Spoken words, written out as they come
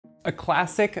A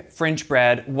classic French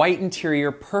bread, white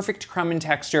interior, perfect crumb and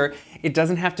texture. It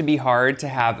doesn't have to be hard to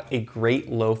have a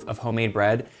great loaf of homemade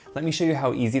bread. Let me show you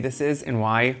how easy this is and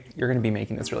why you're gonna be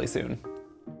making this really soon.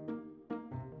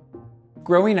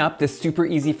 Growing up, this super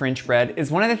easy French bread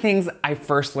is one of the things I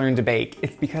first learned to bake.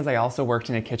 It's because I also worked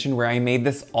in a kitchen where I made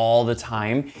this all the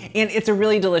time. And it's a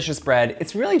really delicious bread.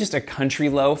 It's really just a country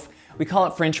loaf. We call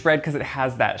it French bread because it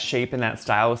has that shape and that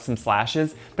style with some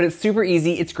slashes, but it's super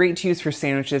easy. It's great to use for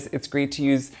sandwiches. It's great to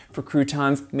use for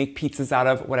croutons, make pizzas out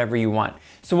of, whatever you want.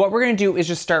 So what we're gonna do is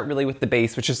just start really with the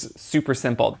base, which is super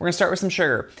simple. We're gonna start with some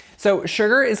sugar. So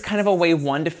sugar is kind of a way,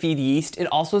 one, to feed yeast. It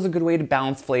also is a good way to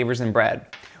balance flavors in bread.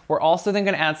 We're also then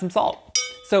gonna add some salt.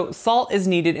 So salt is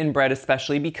needed in bread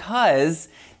especially because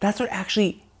that's what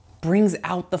actually brings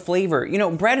out the flavor. You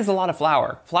know, bread is a lot of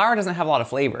flour. Flour doesn't have a lot of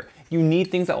flavor. You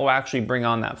need things that will actually bring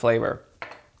on that flavor.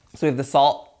 So we have the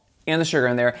salt and the sugar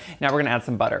in there. Now we're gonna add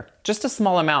some butter. Just a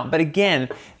small amount, but again,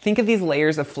 think of these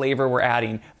layers of flavor we're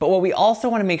adding. But what we also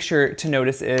wanna make sure to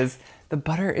notice is the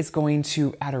butter is going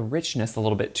to add a richness a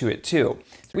little bit to it too.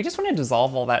 We just wanna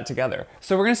dissolve all that together.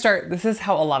 So we're gonna start, this is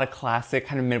how a lot of classic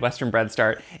kind of Midwestern bread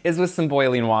start, is with some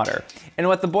boiling water. And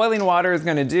what the boiling water is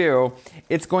gonna do,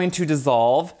 it's going to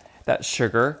dissolve that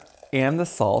sugar and the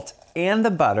salt and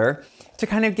the butter to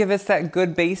kind of give us that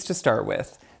good base to start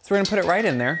with. So we're gonna put it right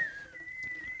in there.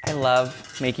 I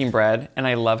love making bread and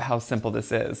I love how simple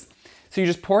this is. So you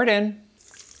just pour it in.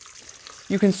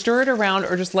 You can stir it around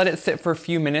or just let it sit for a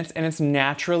few minutes and it's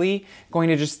naturally going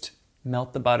to just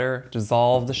melt the butter,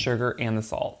 dissolve the sugar and the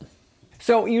salt.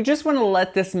 So you just wanna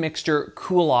let this mixture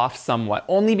cool off somewhat,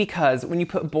 only because when you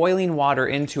put boiling water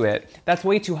into it, that's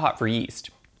way too hot for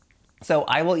yeast. So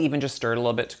I will even just stir it a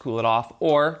little bit to cool it off,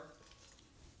 or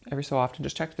every so often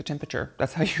just check the temperature.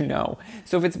 That's how you know.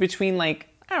 So if it's between like,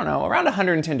 I don't know, around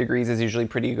 110 degrees is usually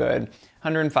pretty good.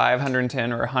 105,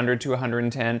 110, or 100 to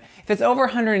 110. If it's over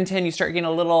 110, you start getting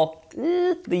a little,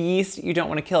 the yeast, you don't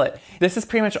want to kill it. This is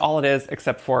pretty much all it is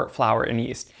except for flour and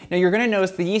yeast. Now you're gonna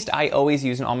notice the yeast I always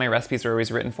use and all my recipes are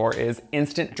always written for is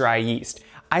instant dry yeast.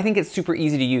 I think it's super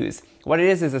easy to use. What it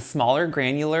is a smaller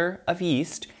granular of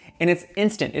yeast and it's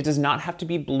instant. It does not have to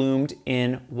be bloomed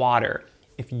in water.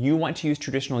 If you want to use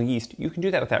traditional yeast, you can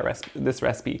do that with this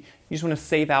recipe. You just want to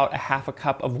save out a half a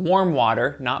cup of warm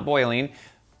water, not boiling,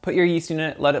 put your yeast in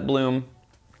it, let it bloom,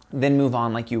 then move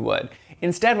on like you would.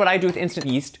 Instead, what I do with instant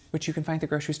yeast, which you can find at the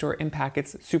grocery store in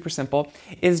packets, super simple,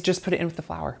 is just put it in with the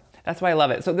flour. That's why I love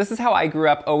it. So this is how I grew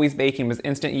up always baking, was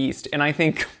instant yeast. And I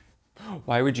think,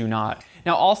 why would you not?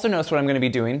 Now also notice what I'm gonna be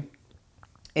doing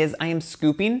is I am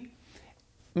scooping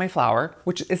my flour,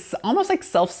 which is almost like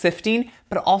self-sifting,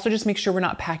 but also just make sure we're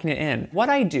not packing it in. What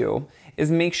I do is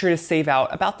make sure to save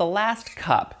out about the last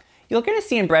cup. You're gonna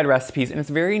see in bread recipes, and it's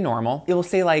very normal, it will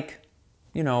say like,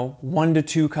 you know, 1 to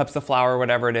 2 cups of flour,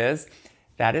 whatever it is.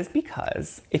 That is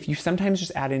because if you sometimes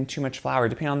just add in too much flour,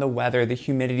 depending on the weather, the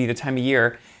humidity, the time of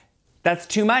year, that's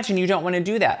too much and you don't wanna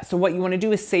do that. So what you wanna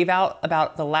do is save out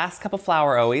about the last cup of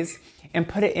flour always and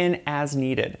put it in as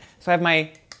needed. So I have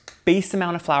my base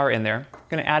amount of flour in there.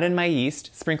 I'm gonna add in my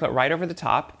yeast, sprinkle it right over the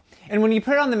top. And when you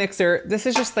put it on the mixer, this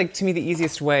is just like, to me, the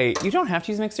easiest way. You don't have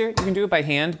to use a mixer, you can do it by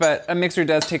hand, but a mixer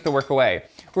does take the work away.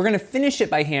 We're gonna finish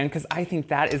it by hand because I think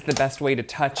that is the best way to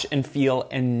touch and feel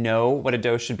and know what a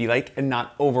dough should be like and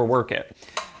not overwork it.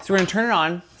 So we're gonna turn it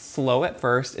on, slow at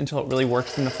first until it really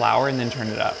works in the flour and then turn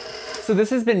it up. So this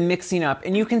has been mixing up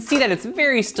and you can see that it's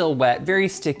very still wet, very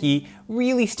sticky,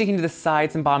 really sticking to the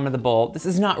sides and bottom of the bowl. This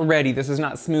is not ready, this is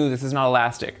not smooth, this is not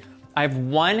elastic. I have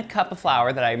 1 cup of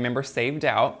flour that I remember saved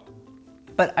out,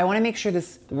 but I wanna make sure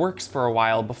this works for a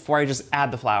while before I just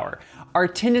add the flour. Our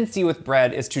tendency with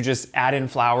bread is to just add in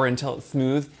flour until it's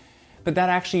smooth, but that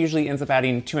actually usually ends up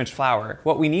adding too much flour.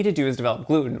 What we need to do is develop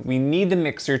gluten. We need the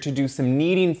mixer to do some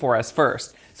kneading for us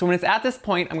first. So when it's at this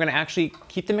point, I'm gonna actually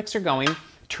keep the mixer going,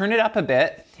 turn it up a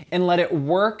bit, and let it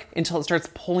work until it starts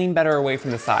pulling better away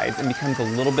from the sides and becomes a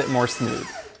little bit more smooth.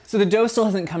 So the dough still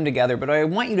hasn't come together, but what I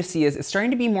want you to see is it's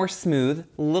starting to be more smooth,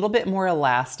 a little bit more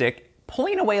elastic,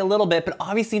 pulling away a little bit, but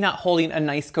obviously not holding a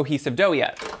nice cohesive dough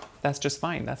yet. That's just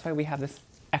fine. That's why we have this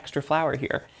extra flour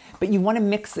here. But you wanna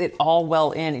mix it all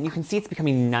well in, and you can see it's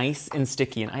becoming nice and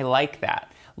sticky, and I like that.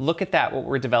 Look at that, what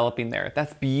we're developing there.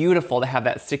 That's beautiful to have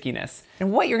that stickiness.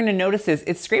 And what you're gonna notice is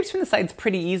it scrapes from the sides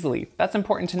pretty easily. That's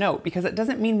important to note because it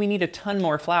doesn't mean we need a ton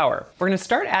more flour. We're gonna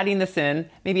start adding this in,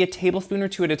 maybe a tablespoon or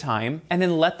 2 at a time, and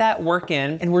then let that work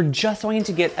in, and we're just going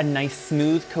to get a nice,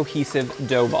 smooth, cohesive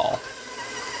dough ball.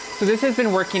 So this has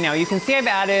been working now. You can see I've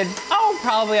added,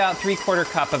 probably about 3/4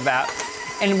 cup of that.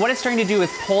 And what it's starting to do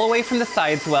is pull away from the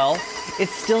sides well. It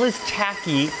still is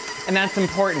tacky, And that's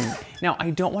important. Now,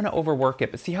 I don't want to overwork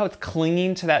it, but see how it's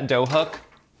clinging to that dough hook?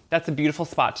 That's a beautiful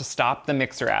spot to stop the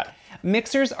mixer at.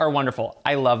 Mixers are wonderful.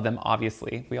 I love them,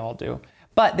 obviously. We all do.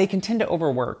 But they can tend to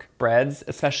overwork breads,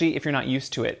 especially if you're not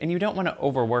used to it, and you don't want to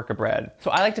overwork a bread. So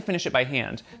I like to finish it by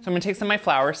hand. So I'm gonna take some of my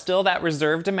flour, still that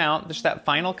reserved amount, just that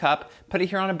final cup, put it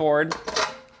here on a board,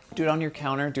 do it on your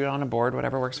counter, do it on a board,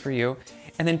 whatever works for you.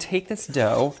 And then take this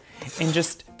dough and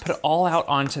just put it all out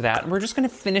onto that. And we're just gonna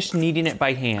finish kneading it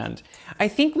by hand. I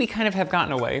think we kind of have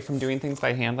gotten away from doing things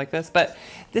by hand like this, but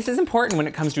this is important when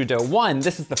it comes to dough. One,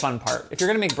 this is the fun part. If you're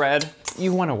gonna make bread,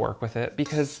 you wanna work with it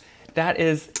because that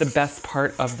is the best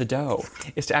part of the dough,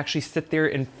 is to actually sit there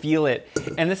and feel it.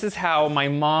 And this is how my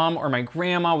mom or my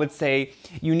grandma would say,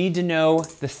 you need to know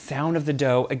the sound of the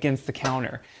dough against the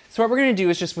counter. So what we're gonna do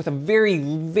is just with a very,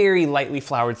 very lightly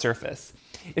floured surface,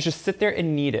 is just sit there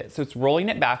and knead it. So it's rolling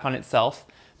it back on itself,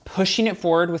 pushing it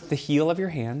forward with the heel of your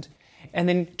hand, and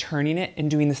then turning it and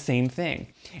doing the same thing.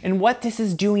 And what this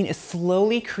is doing is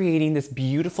slowly creating this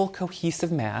beautiful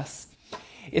cohesive mass.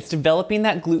 It's developing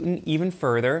that gluten even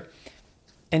further,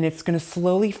 and it's gonna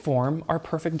slowly form our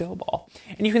perfect dough ball.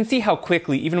 And you can see how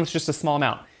quickly, even with just a small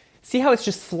amount, see how it's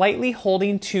just slightly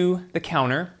holding to the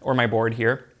counter or my board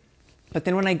here. But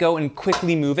then when I go and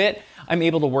quickly move it, I'm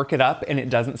able to work it up and it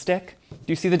doesn't stick. Do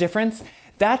you see the difference?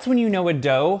 That's when you know a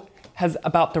dough has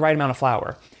about the right amount of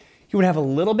flour. You would have a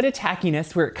little bit of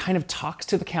tackiness where it kind of talks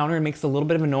to the counter and makes a little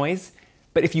bit of a noise.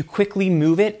 But if you quickly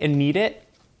move it and knead it,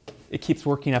 it keeps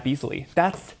working up easily.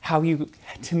 That's how you,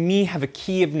 to me, have a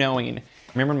key of knowing.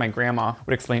 I remember my grandma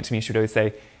would explain it to me. She would always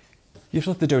say, you have to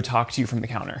let the dough talk to you from the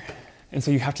counter. And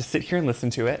so you have to sit here and listen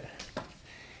to it.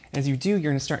 As you do,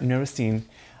 you're gonna start noticing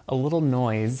a little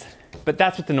noise, but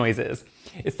that's what the noise is.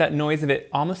 It's that noise of it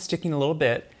almost sticking a little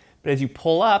bit, but as you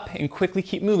pull up and quickly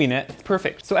keep moving it, it's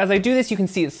perfect. So as I do this, you can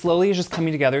see it slowly is just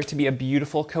coming together to be a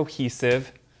beautiful,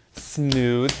 cohesive,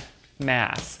 smooth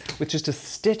mass with just a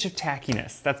stitch of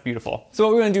tackiness. That's beautiful. So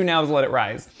what we're gonna do now is let it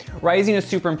rise. Rising is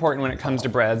super important when it comes to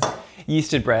breads,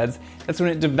 yeasted breads. That's when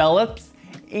it develops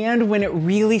and when it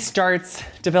really starts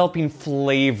developing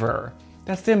flavor.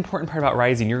 That's the important part about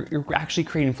rising. You're actually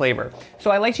creating flavor.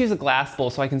 So I like to use a glass bowl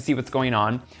so I can see what's going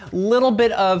on. A little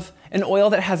bit of an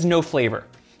oil that has no flavor.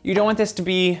 You don't want this to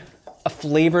be a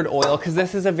flavored oil because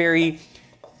this is a very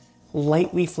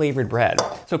lightly flavored bread.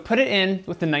 So put it in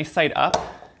with the nice side up,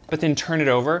 but then turn it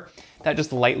over. That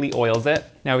just lightly oils it.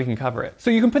 Now we can cover it. So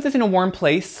you can put this in a warm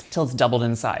place till it's doubled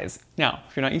in size. Now,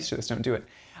 if you're not used to this, don't do it.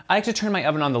 I like to turn my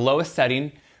oven on the lowest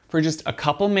setting for just a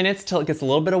couple minutes till it gets a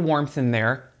little bit of warmth in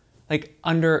there, like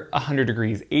under 100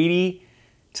 degrees, 80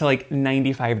 to like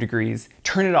 95 degrees.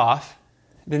 Turn it off,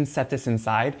 then set this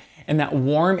inside, and that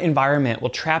warm environment will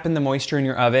trap in the moisture in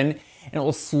your oven, and it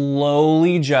will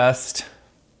slowly just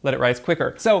let it rise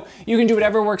quicker. So you can do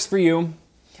whatever works for you.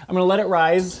 I'm gonna let it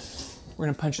rise. We're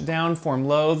gonna punch it down, form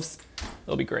loaves.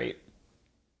 It'll be great.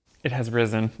 It has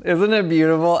risen. Isn't it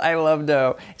beautiful? I love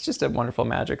dough. It's just a wonderful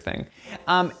magic thing.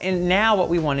 And now what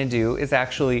we wanna do is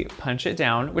actually punch it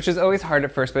down, which is always hard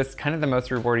at first, but it's kind of the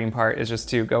most rewarding part, is just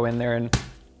to go in there and,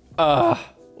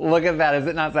 look at that, is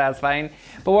it not satisfying?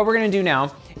 But what we're gonna do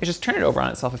now is just turn it over on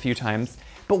itself a few times.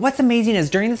 But what's amazing is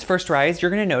during this first rise,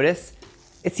 you're gonna notice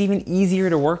it's even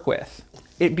easier to work with.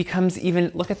 It becomes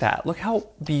even, look at that. Look how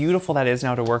beautiful that is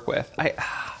now to work with. I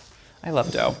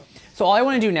love dough. So all I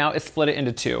wanna do now is split it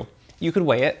into two. You could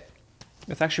weigh it.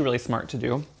 It's actually really smart to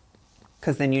do,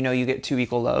 because then you know you get 2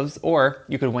 equal loaves, or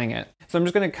you could wing it. So I'm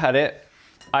just gonna cut it,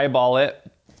 eyeball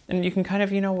it, and you can kind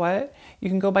of, you know what? You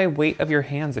can go by weight of your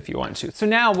hands if you want to. So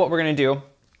now what we're gonna do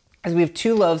is we have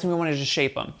 2 loaves and we wanna just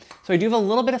shape them. So I do have a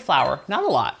little bit of flour, not a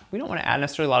lot. We don't wanna add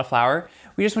necessarily a lot of flour.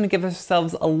 We just wanna give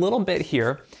ourselves a little bit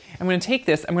here. I'm gonna take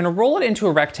this, I'm gonna roll it into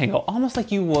a rectangle, almost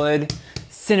like you would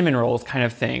cinnamon rolls kind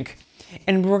of think.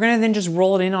 And we're gonna then just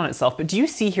roll it in on itself. But do you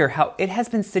see here how it has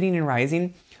been sitting and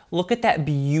rising? Look at that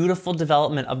beautiful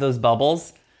development of those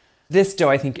bubbles. This dough,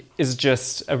 I think, is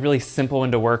just a really simple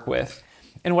one to work with.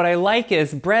 And what I like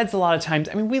is breads a lot of times,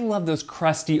 I mean, we love those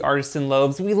crusty artisan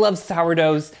loaves, we love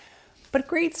sourdoughs, but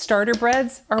great starter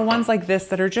breads are ones like this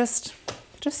that are just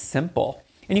simple.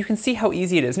 And you can see how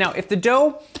easy it is. Now, if the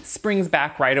dough springs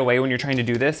back right away when you're trying to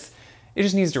do this, it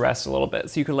just needs to rest a little bit.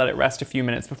 So you could let it rest a few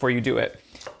minutes before you do it.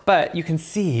 But you can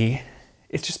see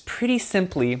it's just pretty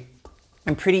simply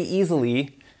and pretty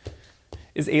easily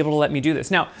is able to let me do this.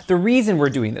 Now, the reason we're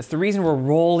doing this, the reason we're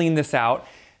rolling this out,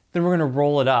 then we're gonna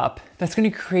roll it up, that's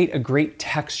gonna create a great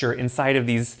texture inside of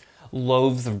these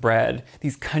loaves of bread,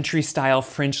 these country style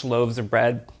French loaves of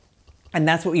bread. And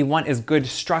that's what we want, is good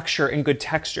structure and good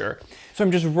texture. So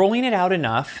I'm just rolling it out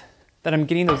enough that I'm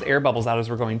getting those air bubbles out as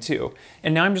we're going too.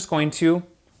 And now I'm just going to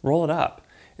roll it up.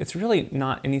 It's really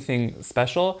not anything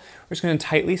special. We're just gonna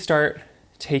tightly start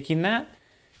taking that,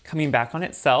 coming back on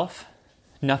itself,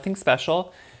 nothing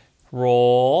special.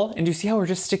 Roll, and do you see how we're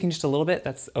just sticking just a little bit?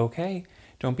 That's okay.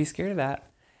 Don't be scared of that.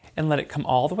 And let it come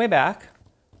all the way back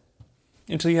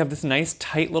until you have this nice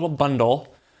tight little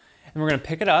bundle. And we're gonna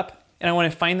pick it up, and I wanna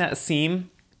find that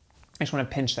seam. I just wanna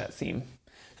pinch that seam.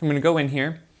 So I'm gonna go in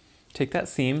here, take that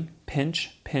seam,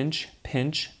 pinch, pinch,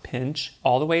 pinch, pinch,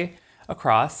 all the way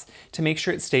across to make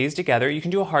sure it stays together. You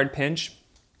can do a hard pinch.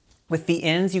 With the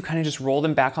ends, you kind of just roll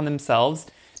them back on themselves.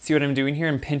 See what I'm doing here?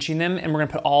 I'm pinching them, and we're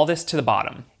gonna put all this to the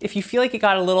bottom. If you feel like it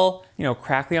got a little,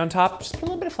 crackly on top, just put a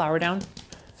little bit of flour down.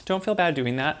 Don't feel bad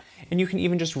doing that. And you can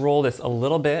even just roll this a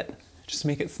little bit, just to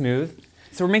make it smooth.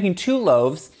 So we're making 2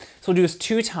 loaves, so we'll do this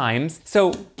 2 times.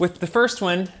 So with the first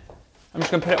one, I'm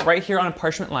just gonna put it right here on a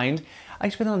parchment lined. I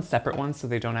like to put them on separate ones so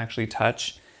they don't actually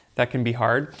touch. That can be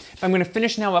hard. But I'm gonna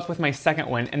finish now up with my second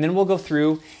one, and then we'll go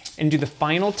through and do the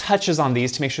final touches on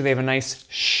these to make sure they have a nice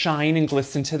shine and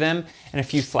glisten to them and a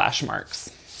few slash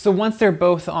marks. So once they're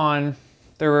both on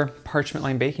their parchment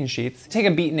lined baking sheets, take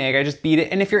a beaten egg, I just beat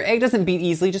it. And if your egg doesn't beat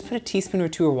easily, just put a teaspoon or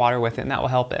 2 of water with it, and that will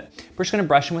help it. We're just gonna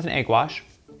brush them with an egg wash.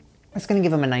 It's gonna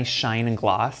give them a nice shine and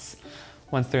gloss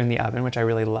once they're in the oven, which I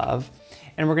really love.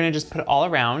 And we're gonna just put it all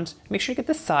around. Make sure you get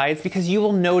the sides because you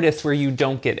will notice where you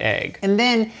don't get egg. And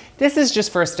then this is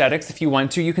just for aesthetics. If you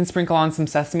want to, you can sprinkle on some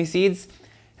sesame seeds.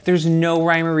 There's no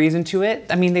rhyme or reason to it.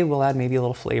 I mean, they will add maybe a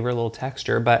little flavor, a little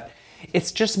texture, but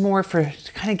it's just more to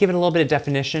kind of give it a little bit of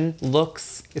definition,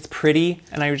 looks, it's pretty,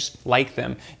 and I just like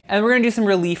them. And we're gonna do some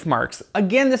relief marks.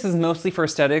 Again, this is mostly for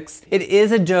aesthetics. It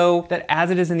is a dough that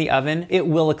as it is in the oven, it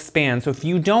will expand. So if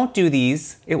you don't do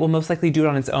these, it will most likely do it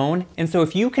on its own. And so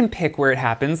if you can pick where it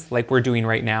happens, like we're doing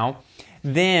right now,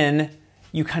 then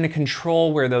you kind of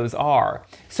control where those are.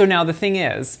 So now the thing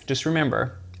is, just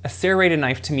remember, a serrated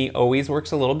knife to me always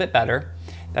works a little bit better.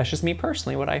 That's just me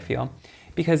personally, what I feel.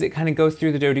 Because it kind of goes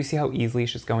through the dough. Do you see how easily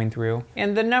it's just going through?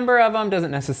 And the number of them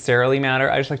doesn't necessarily matter.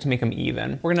 I just like to make them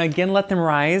even. We're gonna again let them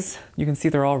rise. You can see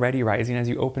they're already rising. As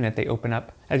you open it, they open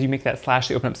up. As you make that slash,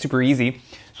 they open up super easy.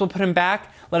 So we'll put them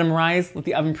back, let them rise, let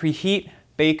the oven preheat,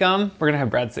 bake them. We're gonna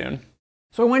have bread soon.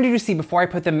 So I wanted you to see before I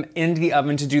put them into the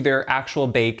oven to do their actual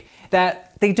bake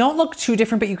that they don't look too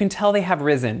different, but you can tell they have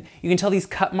risen. You can tell these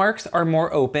cut marks are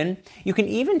more open. You can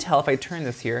even tell if I turn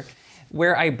this here,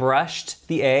 where I brushed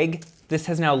the egg, this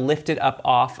has now lifted up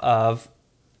off of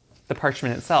the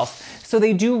parchment itself. So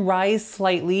they do rise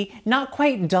slightly, not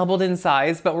quite doubled in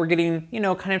size, but we're getting,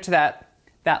 kind of to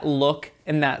that look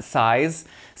and that size.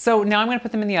 So now I'm gonna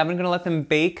put them in the oven. I'm gonna let them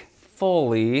bake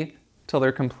fully till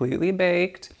they're completely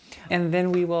baked. And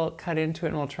then we will cut into it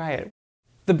and we'll try it.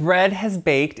 The bread has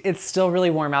baked. It's still really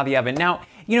warm out of the oven. Now,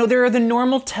 there are the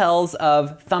normal tells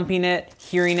of thumping it,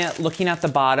 hearing it, looking at the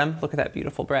bottom. Look at that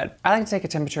beautiful bread. I like to take a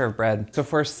temperature of bread. So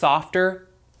for a softer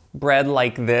bread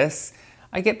like this,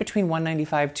 I get between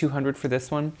 195, 200 for this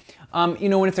one.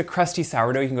 When it's a crusty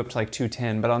sourdough, you can go up to like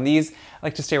 210, but on these, I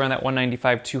like to stay around that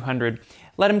 195, 200.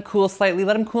 Let them cool slightly,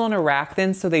 let them cool on a rack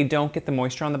then so they don't get the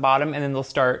moisture on the bottom, and then they'll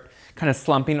start kind of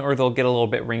slumping or they'll get a little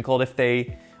bit wrinkled if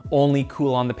they only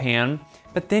cool on the pan.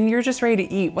 But then you're just ready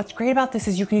to eat. What's great about this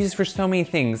is you can use this for so many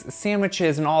things,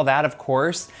 sandwiches and all that, of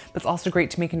course, but it's also great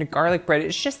to make into garlic bread.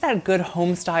 It's just that good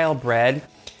home style bread.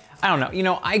 I don't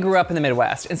know, I grew up in the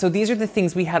Midwest, and so these are the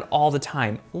things we had all the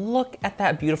time. Look at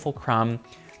that beautiful crumb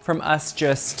from us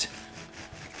just,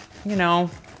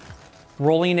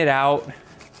 rolling it out,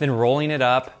 then rolling it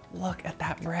up. Look at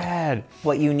that bread.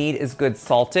 What you need is good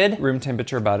salted, room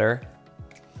temperature butter.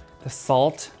 The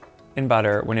salt in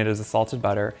butter, when it is a salted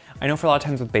butter. I know for a lot of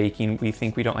times with baking, we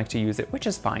think we don't like to use it, which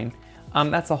is fine.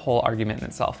 That's a whole argument in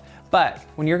itself. But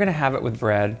when you're gonna have it with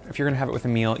bread, if you're gonna have it with a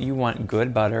meal, you want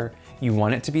good butter. You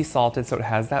want it to be salted so it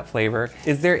has that flavor.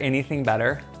 Is there anything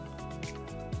better?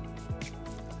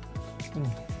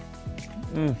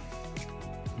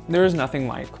 There is nothing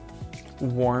like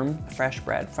warm, fresh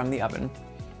bread from the oven.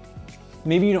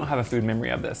 Maybe you don't have a food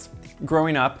memory of this.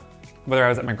 Growing up, whether I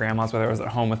was at my grandma's, whether I was at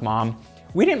home with mom,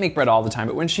 we didn't make bread all the time,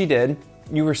 but when she did,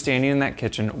 you were standing in that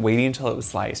kitchen waiting until it was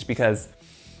sliced because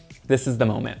this is the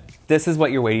moment. This is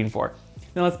what you're waiting for.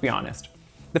 Now let's be honest.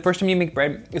 The first time you make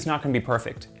bread, it's not gonna be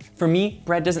perfect. For me,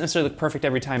 bread doesn't necessarily look perfect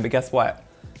every time, but guess what?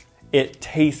 It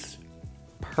tastes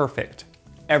perfect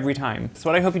every time. So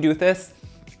what I hope you do with this,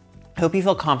 I hope you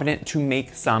feel confident to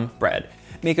make some bread.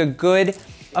 Make a good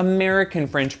American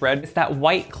French bread. It's that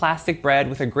white classic bread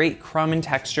with a great crumb and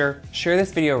texture. Share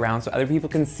this video around so other people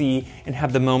can see and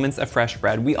have the moments of fresh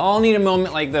bread. We all need a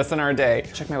moment like this in our day.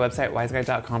 Check my website,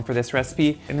 wyseguide.com for this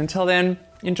recipe. And until then,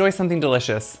 enjoy something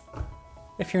delicious.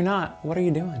 If you're not, what are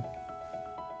you doing?